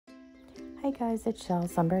Hi guys, it's Shell,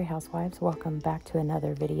 Sunbury Housewives. Welcome back to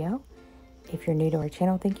another video. If you're new to our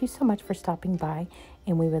channel, thank you so much for stopping by,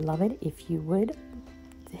 and we would love it if you would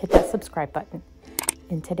hit that subscribe button.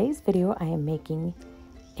 In today's video, I am making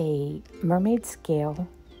a mermaid scale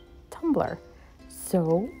tumbler.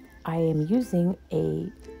 So I am using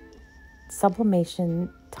a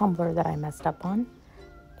sublimation tumbler that I messed up on,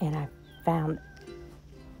 and I found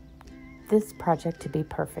this project to be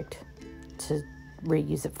perfect to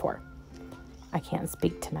reuse it for. I can't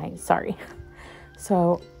speak tonight, sorry.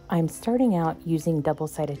 So I'm starting out using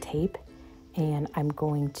double-sided tape, and I'm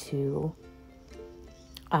going to,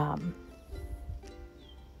 I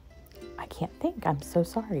can't think, I'm so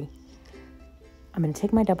sorry. I'm going to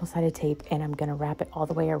take my double-sided tape and I'm going to wrap it all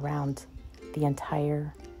the way around the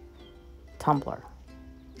entire tumbler,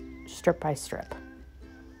 strip by strip.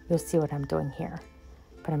 You'll see what I'm doing here.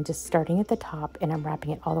 But I'm just starting at the top and I'm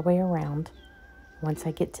wrapping it all the way around. Once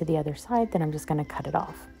I get to the other side, then I'm just going to cut it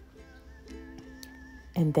off.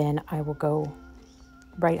 And then I will go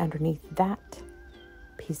right underneath that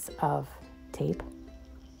piece of tape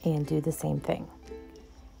and do the same thing.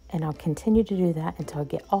 And I'll continue to do that until I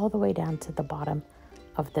get all the way down to the bottom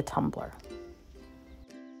of the tumbler.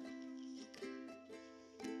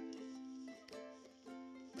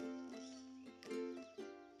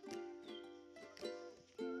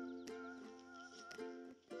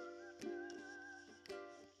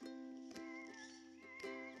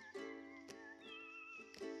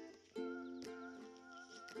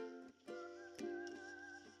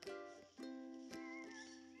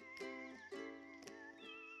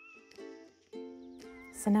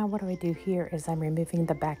 So now what do I do here is I'm removing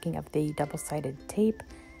the backing of the double-sided tape,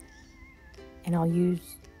 and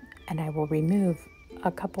I will remove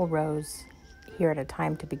a couple rows here at a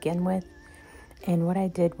time to begin with. And what I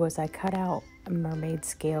did was I cut out a mermaid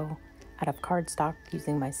scale out of cardstock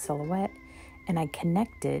using my silhouette, and I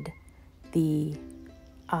connected the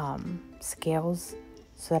scales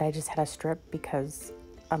so that I just had a strip because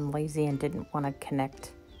I'm lazy and didn't want to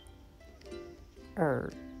connect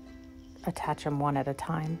or attach them one at a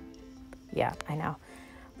time. Yeah, I know.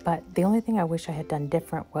 But the only thing I wish I had done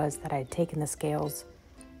different was that I had taken the scales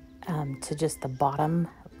to just the bottom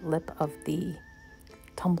lip of the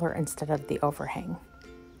tumbler instead of the overhang,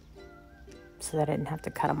 so that I didn't have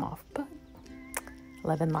to cut them off. But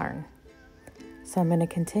live and learn. So I'm going to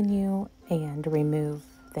continue and remove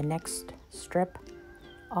the next strip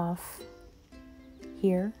off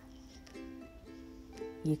here.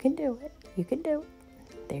 You can do it. You can do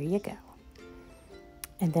it. There you go.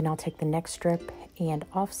 And then I'll take the next strip and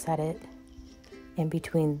offset it in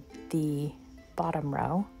between the bottom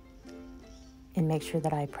row and make sure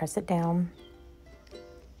that I press it down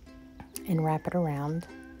and wrap it around.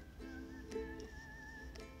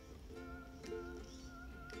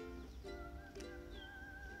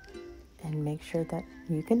 And make sure that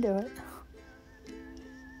you can do it.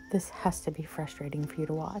 This has to be frustrating for you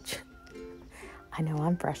to watch. I know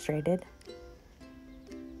I'm frustrated.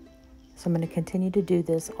 So I'm going to continue to do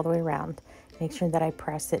this all the way around. Make sure that I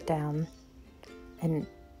press it down and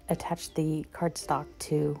attach the cardstock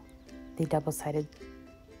to the double-sided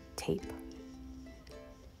tape.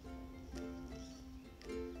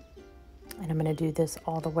 And I'm going to do this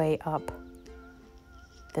all the way up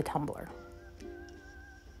the tumbler.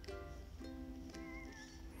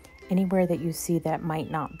 Anywhere that you see that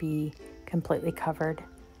might not be completely covered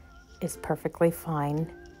is perfectly fine.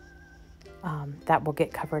 That will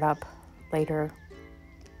get covered up later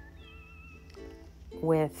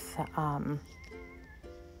with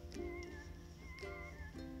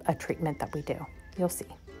a treatment that we do. You'll see.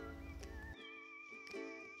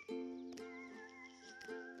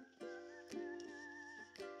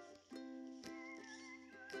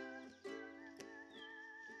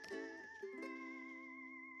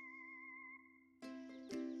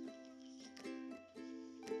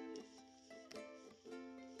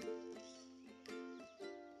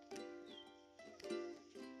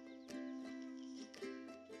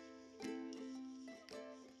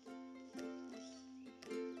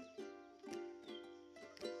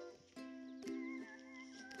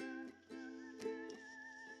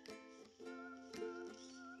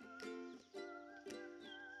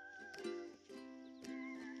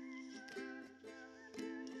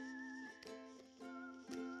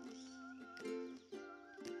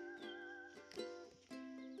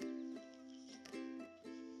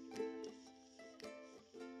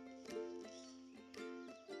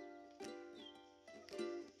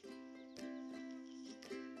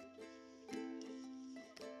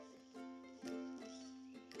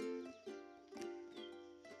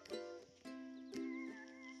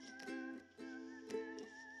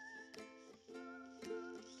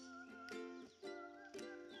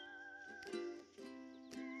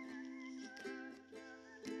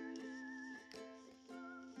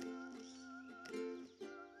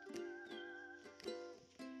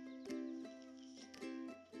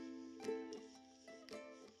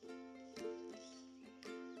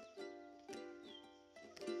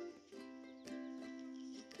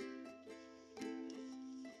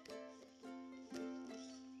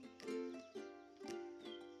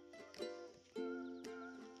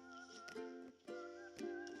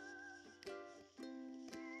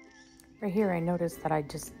 Right here, I noticed that I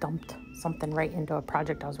just dumped something right into a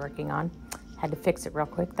project I was working on. Had to fix it real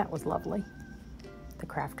quick. That was lovely. The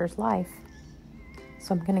crafter's life.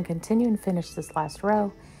 So I'm going to continue and finish this last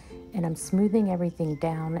row, and I'm smoothing everything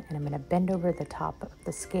down, and I'm going to bend over the top of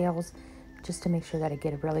the scales just to make sure that I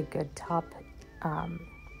get a really good top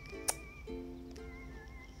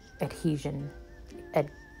adhesion.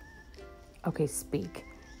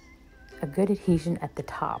 A good adhesion at the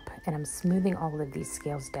top, and I'm smoothing all of these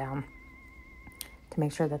scales down to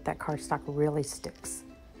make sure that that cardstock really sticks.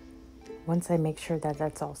 Once I make sure that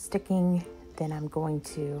that's all sticking, then I'm going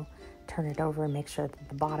to turn it over and make sure that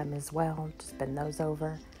the bottom as well. Just bend those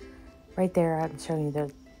over. Right there, I'm showing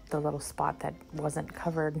you the little spot that wasn't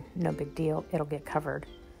covered. No big deal, it'll get covered.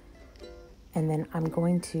 And then I'm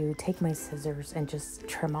going to take my scissors and just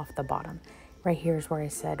trim off the bottom. Right here is where I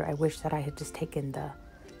said I wish that I had just taken the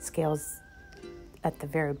scales at the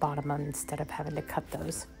very bottom instead of having to cut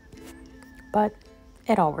those. But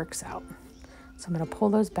it all works out. So I'm going to pull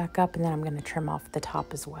those back up, and then I'm going to trim off the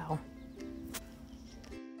top as well.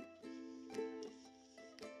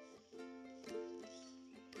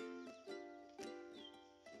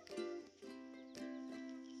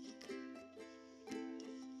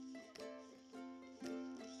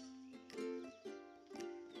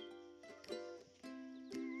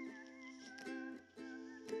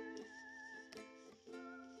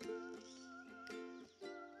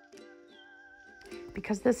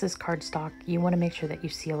 Because this is cardstock, you want to make sure that you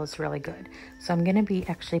seal this really good. So I'm going to be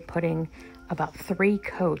actually putting about 3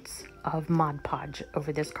 coats of Mod Podge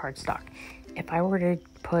over this cardstock. If I were to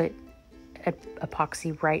put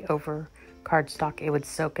epoxy right over cardstock, it would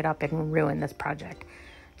soak it up and ruin this project.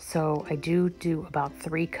 So I do about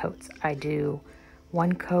 3 coats. I do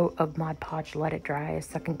 1 coat of Mod Podge, let it dry, a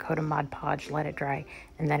 2nd coat of Mod Podge, let it dry,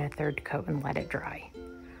 and then a 3rd coat and let it dry.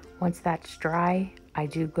 Once that's dry, I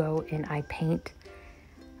do go and I paint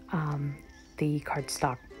the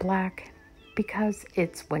cardstock black. Because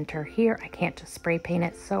it's winter here, I can't just spray paint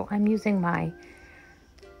it, so I'm using my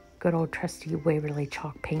good old trusty Waverly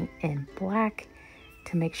chalk paint in black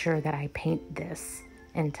to make sure that I paint this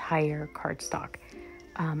entire cardstock.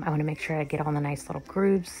 I want to make sure I get all the nice little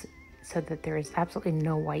grooves so that there is absolutely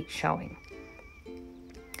no white showing.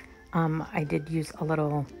 I did use a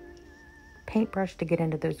little paintbrush to get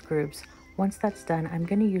into those grooves. Once that's done, I'm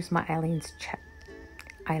going to use my Eileen's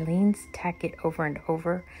Tack It Over and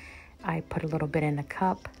Over. I put a little bit in a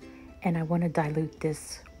cup, and I want to dilute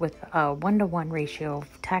this with a 1-to-1 ratio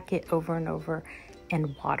of Tack It Over and Over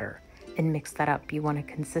and water, and mix that up. You want a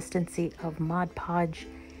consistency of Mod Podge,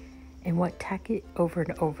 and what Tack It Over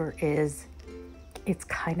and Over is, it's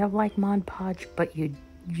kind of like Mod Podge, but you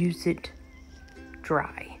use it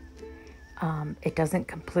dry. It doesn't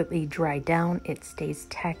completely dry down, it stays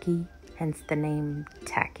tacky, hence the name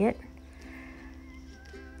Tack It.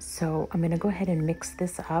 So I'm going to go ahead and mix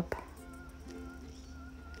this up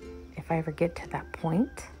if I ever get to that point.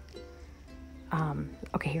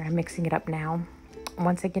 Okay, here I'm mixing it up now.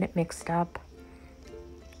 Once I get it mixed up,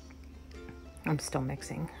 I'm still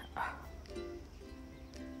mixing.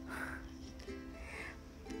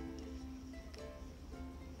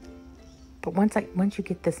 But once you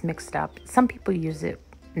get this mixed up, some people use it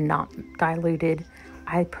not diluted.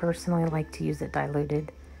 I personally like to use it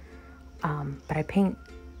diluted. But I paint.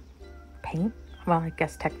 Well, I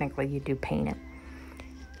guess technically you do paint it.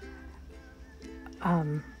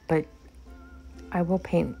 But I will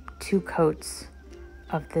paint 2 coats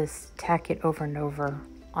of this Tack It Over and Over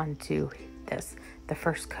onto this. The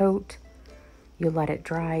first coat, you let it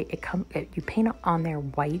dry. You paint it on there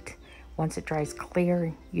white. Once it dries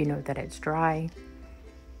clear, you know that it's dry.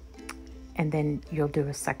 And then you'll do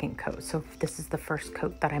a 2nd coat. So this is the first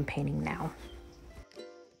coat that I'm painting now.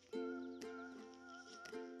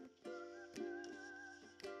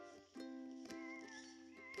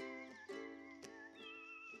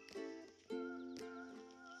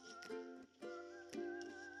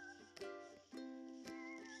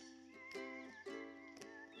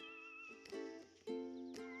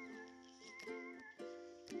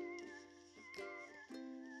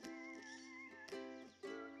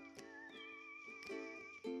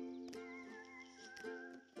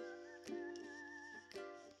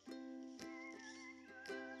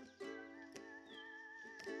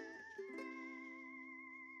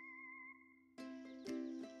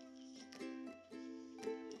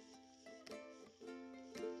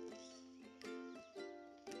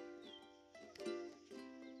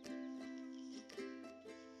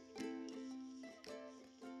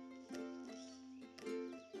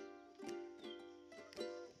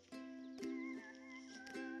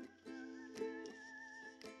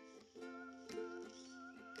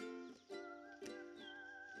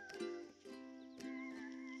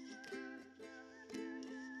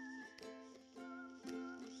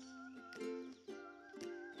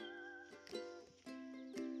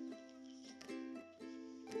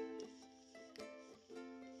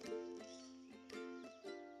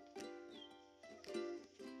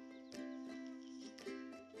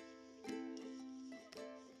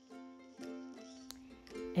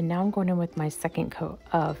 and now I'm going in with my second coat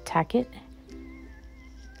of Tack It.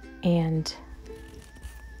 And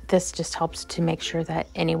this just helps to make sure that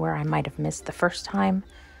anywhere I might have missed the first time,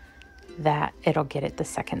 that it'll get it the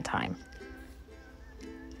second time.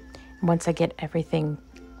 Once I get everything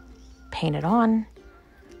painted on,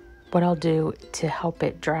 what I'll do to help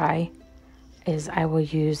it dry is I will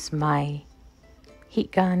use my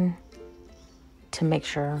heat gun to make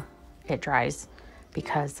sure it dries,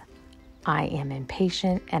 because I am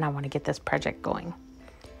impatient and I want to get this project going.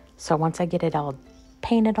 So once I get it all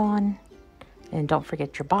painted on, and don't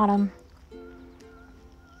forget your bottom,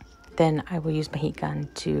 then I will use my heat gun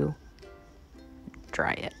to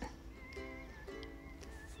dry it.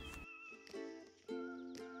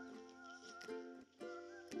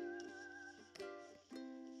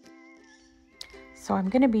 So I'm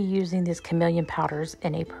going to be using these chameleon powders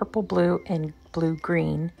in a purple blue and blue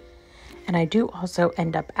green, and I do also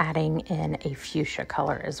end up adding in a fuchsia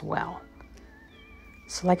color as well.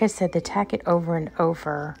 So like I said, the Tack It over and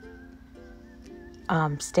over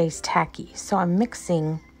stays tacky. So I'm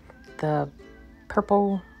mixing the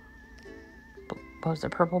purple,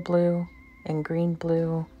 purple blue and green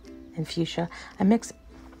blue and fuchsia. I mix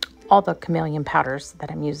all the chameleon powders that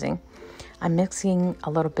I'm using. I'm mixing a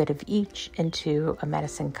little bit of each into a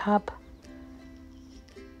medicine cup,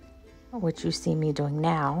 which you see me doing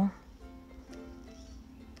now.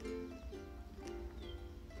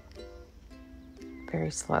 Very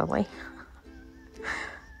slowly.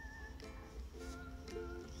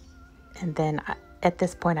 And then at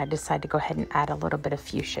this point, I decide to go ahead and add a little bit of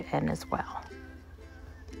fuchsia in as well.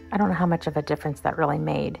 I don't know how much of a difference that really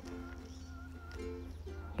made.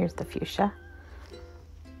 Here's the fuchsia.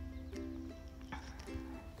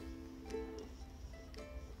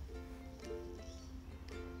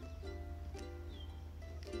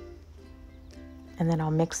 And then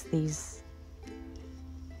I'll mix these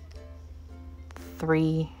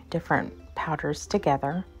 3 different powders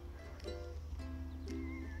together.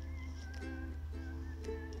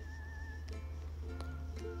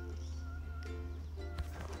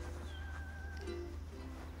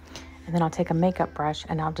 And then I'll take a makeup brush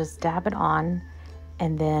and I'll just dab it on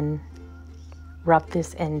and then rub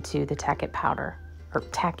this into the Tack It powder, or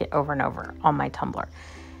tack it over and over on my tumbler.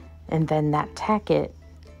 And then that Tack It,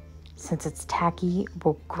 since it's tacky,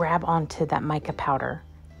 will grab onto that mica powder.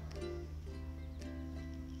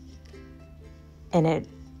 And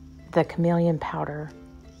the chameleon powder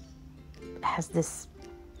has this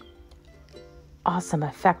awesome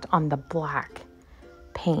effect on the black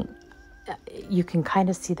paint. You can kind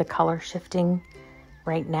of see the color shifting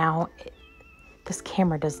right now. This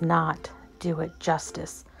camera does not do it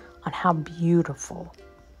justice on how beautiful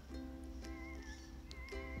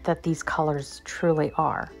that these colors truly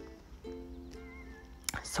are.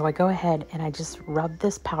 So I go ahead and I just rub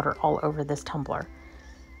this powder all over this tumbler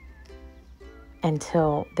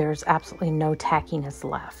until there's absolutely no tackiness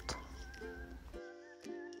left.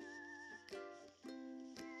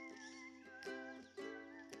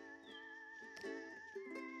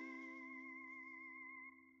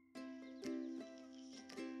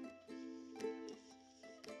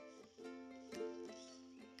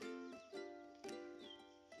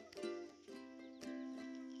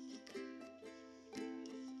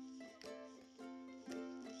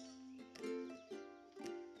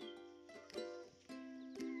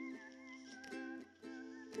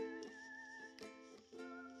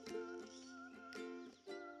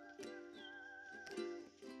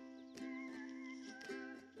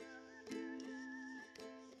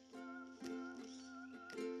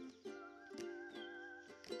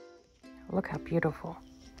 Look how beautiful.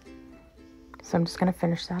 So I'm just going to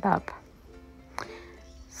finish that up.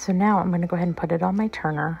 So now I'm going to go ahead and put it on my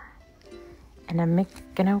turner, and I'm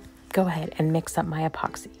going to go ahead and mix up my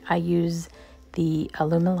epoxy. I use the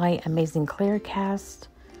Illumilite Amazing Clear Cast,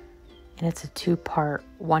 and it's a 2-part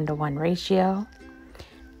 1-to-1 ratio.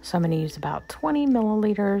 So I'm going to use about 20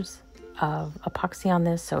 milliliters of epoxy on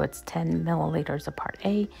this. So it's 10 milliliters of part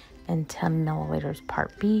A and 10 milliliters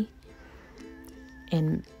part B.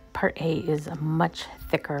 And part A is a much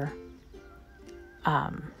thicker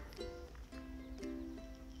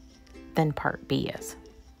than part B is.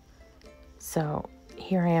 So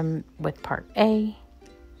here I am with part A,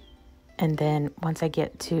 and then once I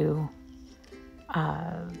get to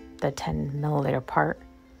the 10 milliliter part,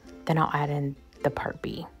 then I'll add in the part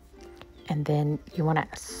B. And then you want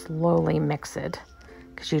to slowly mix it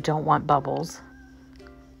because you don't want bubbles.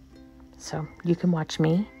 So you can watch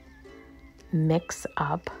me mix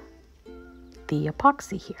up the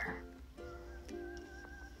epoxy here.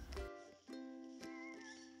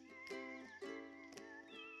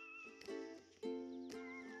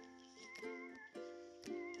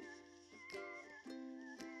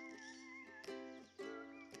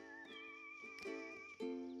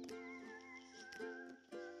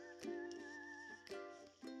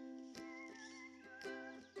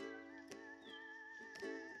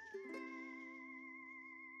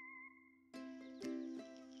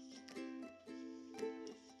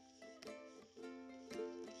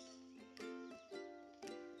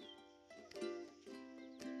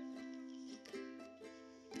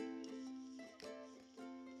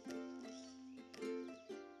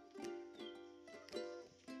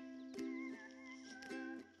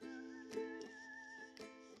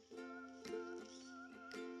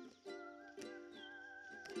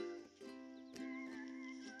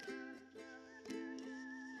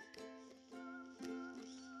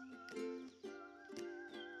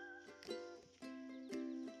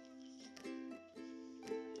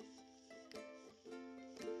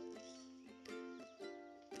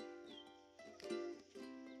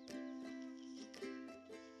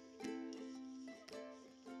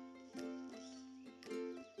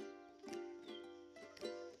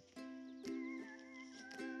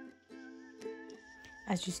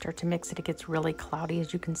 As you start to mix it, it gets really cloudy,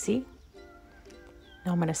 as you can see.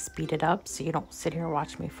 Now I'm going to speed it up so you don't sit here and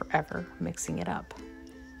watch me forever mixing it up.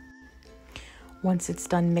 Once it's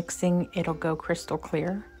done mixing, it'll go crystal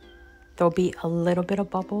clear. There'll be a little bit of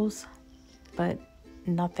bubbles, but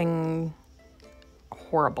nothing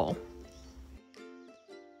horrible.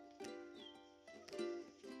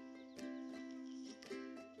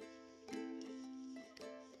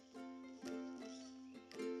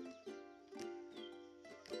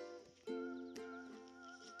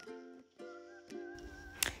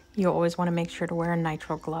 You always want to make sure to wear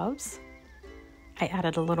nitrile gloves. I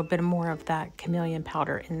added a little bit more of that chameleon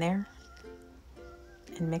powder in there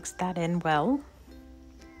and mixed that in well.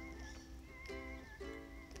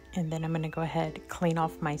 And then I'm going to go ahead, clean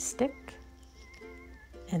off my stick,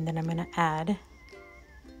 and then I'm going to add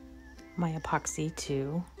my epoxy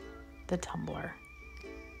to the tumbler.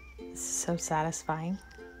 This is so satisfying.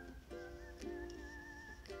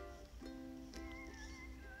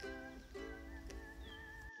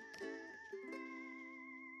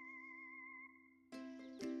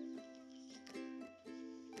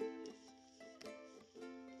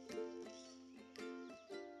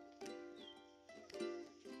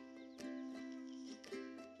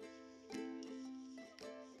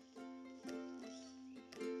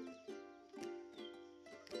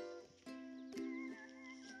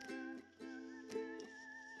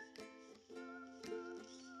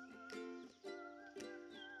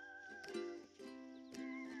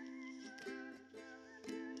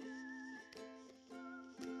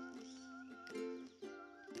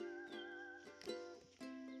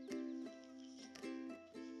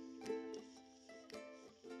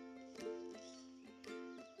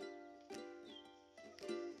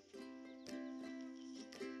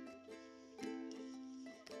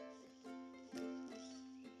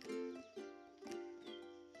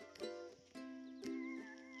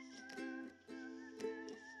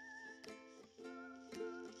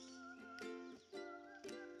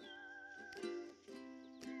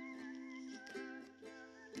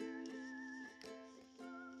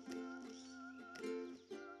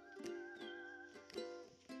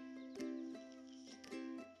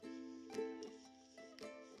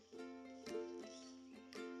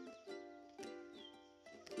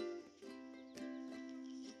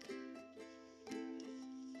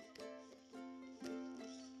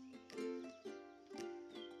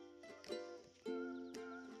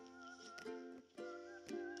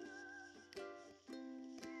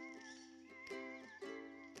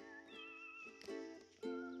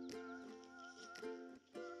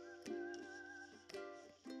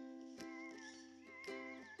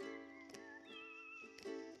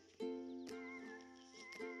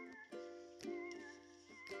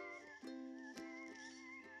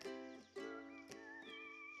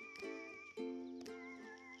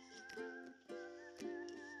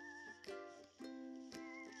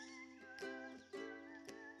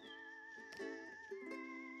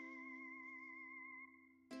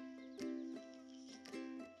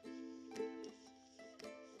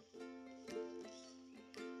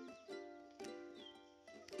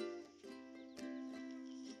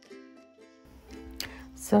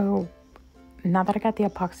 So now that I got the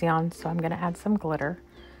epoxy on, so I'm going to add some glitter.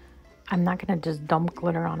 I'm not going to just dump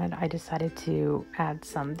glitter on it. I decided to add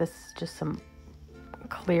some. This is just some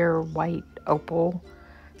clear white opal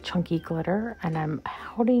chunky glitter, and I'm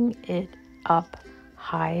holding it up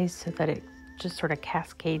high so that it just sort of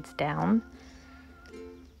cascades down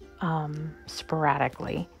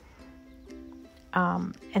sporadically.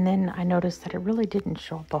 And then I noticed that it really didn't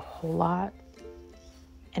show up a whole lot,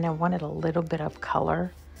 and I wanted a little bit of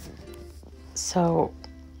color. So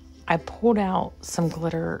I pulled out some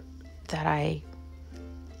glitter that I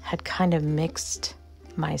had kind of mixed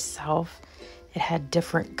myself. It had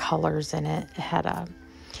different colors in it. It had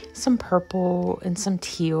some purple and some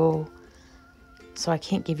teal. So I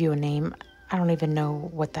can't give you a name. I don't even know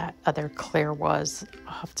what that other clear was.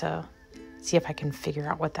 I'll have to see if I can figure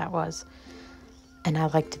out what that was. And I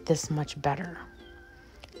liked this much better.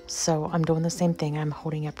 So I'm doing the same thing. I'm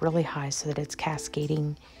holding up really high so that it's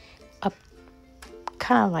cascading up,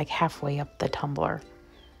 kind of like halfway up the tumbler.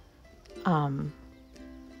 And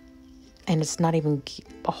it's not even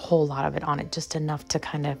a whole lot of it on it, just enough to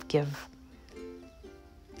kind of give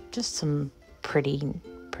just some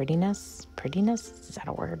prettiness. Is that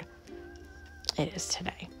a word? It is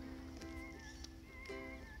today.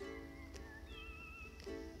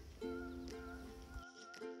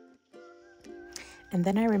 And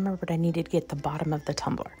then I remembered I needed to get the bottom of the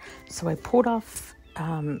tumbler. So I pulled off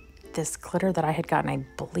this glitter that I had gotten, I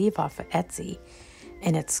believe, off of Etsy.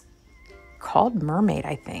 And it's called Mermaid,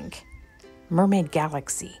 I think. Mermaid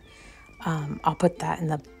Galaxy. I'll put that in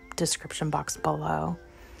the description box below.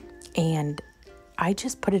 And I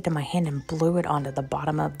just put it in my hand and blew it onto the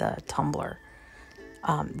bottom of the tumbler.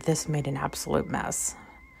 This made an absolute mess,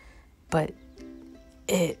 but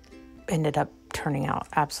it ended up turning out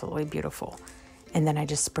absolutely beautiful. And then I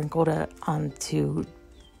just sprinkled it onto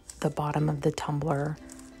the bottom of the tumbler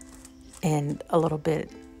and a little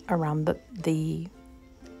bit around the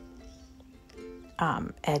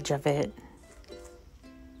edge of it.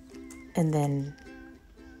 And then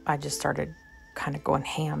I just started kind of going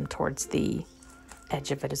ham towards the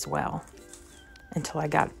edge of it as well until I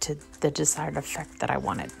got to the desired effect that I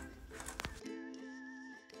wanted.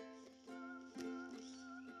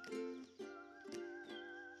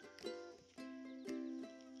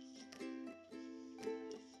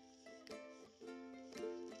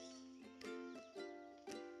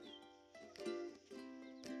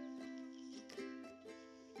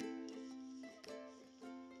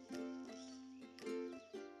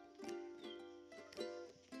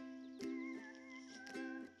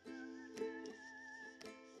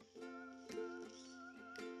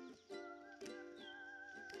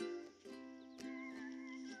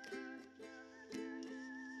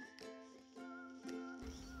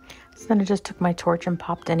 So then I just took my torch and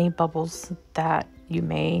popped any bubbles that you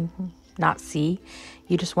may not see.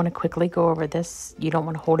 You just want to quickly go over this. You don't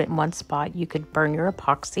want to hold it in one spot. You could burn your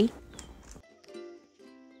epoxy.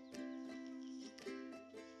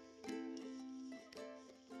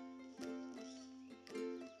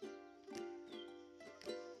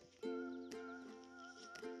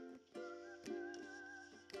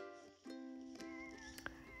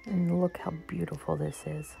 And look how beautiful this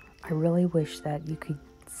is. I really wish that you could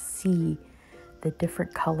see the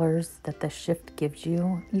different colors that the shift gives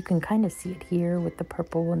you. You can kind of see it here with the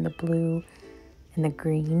purple and the blue and the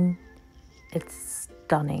green. It's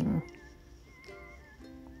stunning.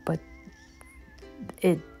 But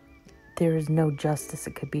there is no justice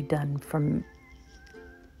it could be done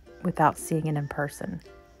without seeing it in person.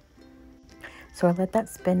 So I let that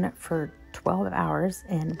spin for 12 hours,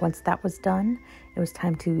 and once that was done, it was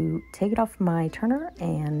time to take it off my turner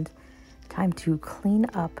and time to clean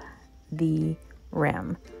up the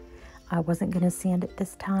rim. I wasn't going to sand it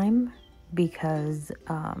this time because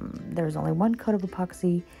there was only one coat of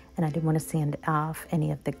epoxy and I didn't want to sand off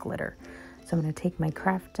any of the glitter. So I'm going to take my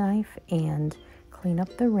craft knife and clean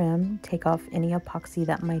up the rim, take off any epoxy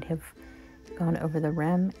that might have gone over the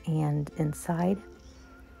rim and inside.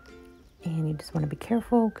 And you just want to be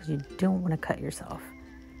careful because you don't want to cut yourself.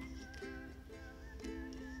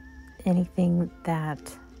 Anything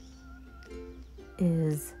that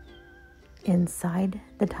is inside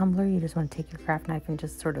the tumbler, you just want to take your craft knife and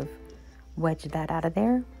just sort of wedge that out of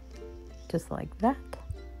there. Just like that.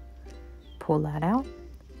 Pull that out.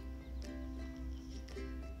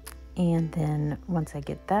 And then once I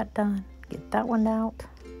get that done, get that one out.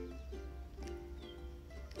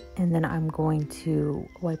 And then I'm going to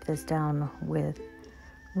wipe this down with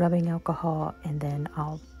rubbing alcohol, and then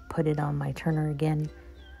I'll put it on my turner again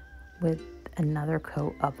with another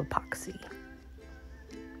coat of epoxy.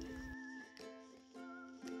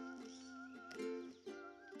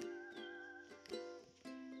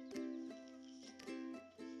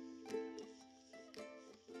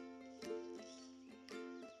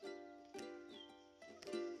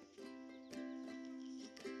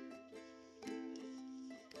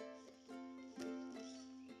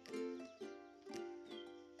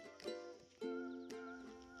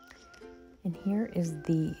 And here is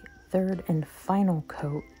the third and final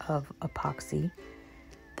coat of epoxy.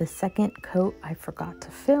 The second coat I forgot to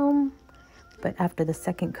film, but after the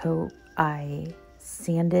second coat, I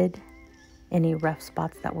sanded any rough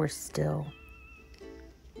spots that were still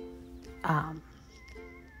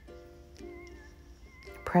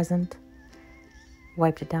present,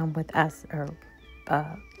 wiped it down with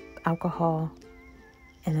alcohol,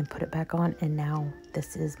 and then put it back on. And now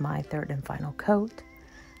this is my third and final coat.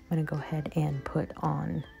 I'm going to go ahead and put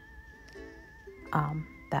on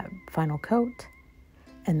that final coat,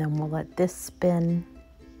 and then we'll let this spin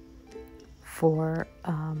for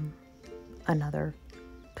another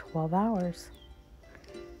 12 hours.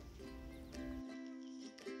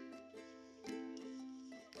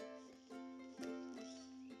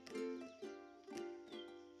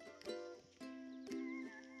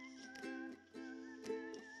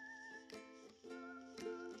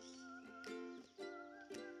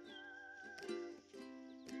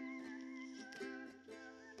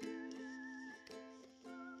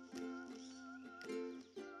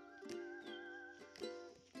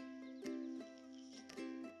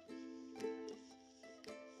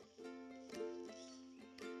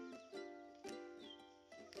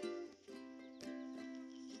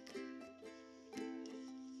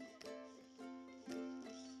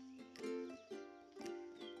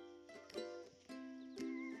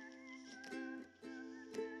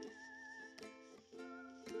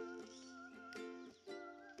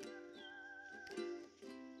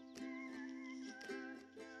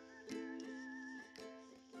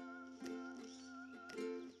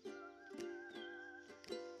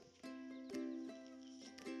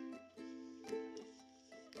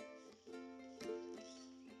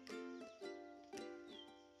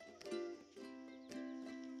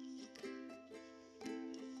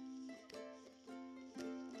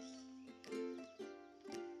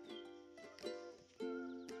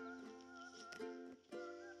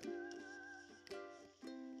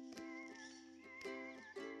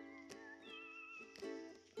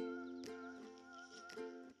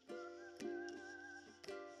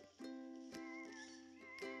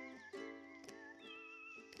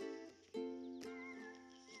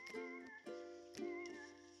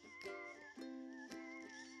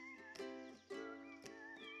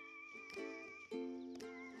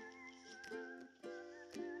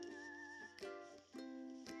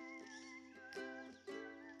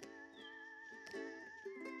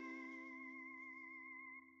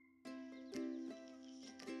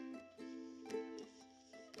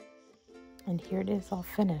 And here it is all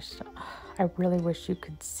finished. I really wish you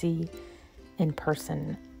could see in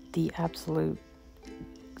person the absolute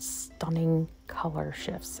stunning color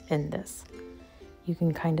shifts in this. You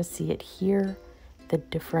can kind of see it here, the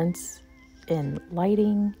difference in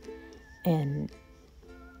lighting and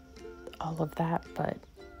all of that, but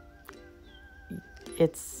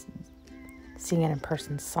it's seeing it in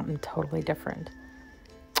person is something totally different.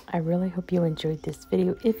 I really hope you enjoyed this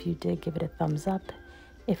video. If you did, give it a thumbs up.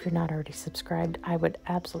 If you're not already subscribed, I would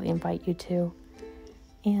absolutely invite you to.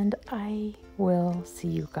 And I will see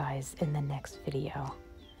you guys in the next video.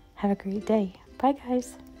 Have a great day. Bye,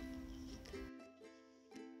 guys.